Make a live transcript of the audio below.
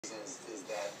is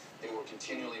that they were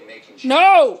continually making changes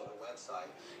No! to the website,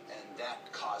 and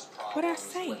that caused problems. What'd I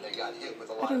say? When they got hit with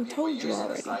a I lot done of people told you using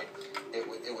already. the site, it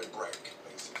would break,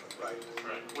 basically, right?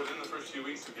 Right. Within the first few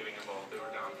weeks of getting involved, they were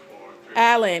down for 3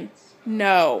 Alan,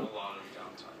 no. A lot of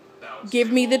downtime. Now it's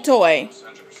Give me the stable toy. almost 100%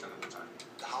 of the time.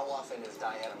 How often is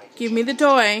Diana making Give me the changes?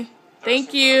 toy.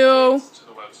 Thank There are some you. updates to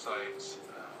the website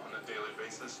on a daily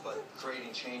basis. But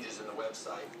creating changes in the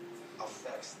website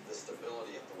affects the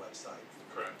stability of the website.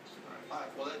 Correct. All right,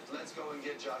 well, let's go and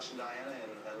get Josh and Diana,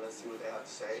 and let's see what they have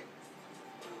to say.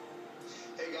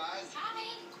 Hey, guys.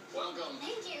 Hi. Welcome.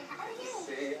 Thank you. How are you?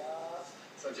 See ya.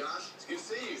 So, Josh, it's good to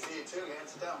see you. See you too, man.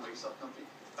 Sit down. Make yourself comfy.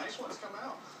 Thanks for coming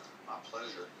out. My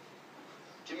pleasure.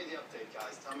 Give me the update,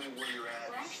 guys. Tell me where you're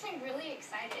at. We're actually really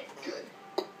excited. Good.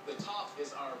 The top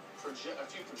is our a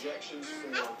few projections for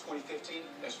 2015.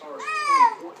 As far as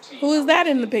 2014, Who is that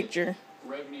in the picture?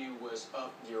 revenue was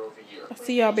up year over year. I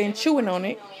see y'all been chewing on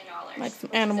it. $14 million, Like some which is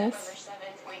up animals.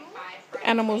 over 7.5 The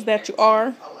animals that you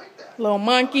are. I like that. Little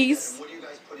monkeys. And what are you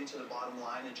guys putting to the bottom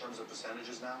line in terms of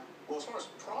percentages now? Well, as far as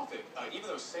profit, even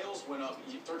though sales went up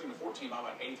 13 to 14 by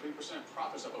about 83%,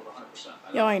 profits up over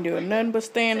 100%. Y'all ain't doing nothing but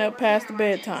staying up past the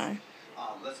bedtime.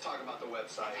 Let's talk about the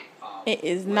website. It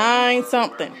is where 9 we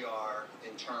something. are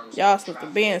in terms Y'all of supposed to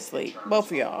traffic, be in asleep. terms Both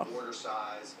of of y'all. order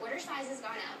size. Order size has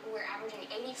gone up. We're averaging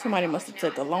 85. Somebody must have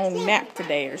took a long nap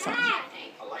today or something. I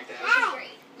like that. Which is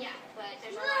great. Yeah, but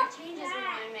there's a lot of changes we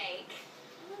want to make,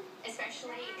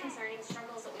 especially concerning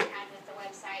struggles that we've had with the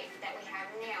website that we have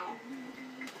now.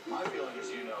 My feeling, as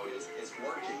you know, is it's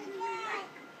working. Right.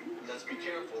 Let's be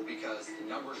careful because the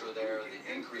numbers are there, the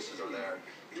increases are there.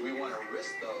 Do we want to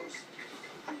risk those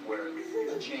where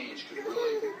the change could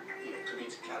really, could be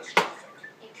catastrophic?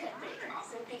 It could, but it could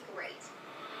also be great.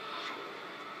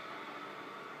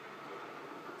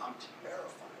 I'm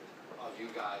terrified of you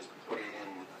guys putting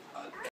in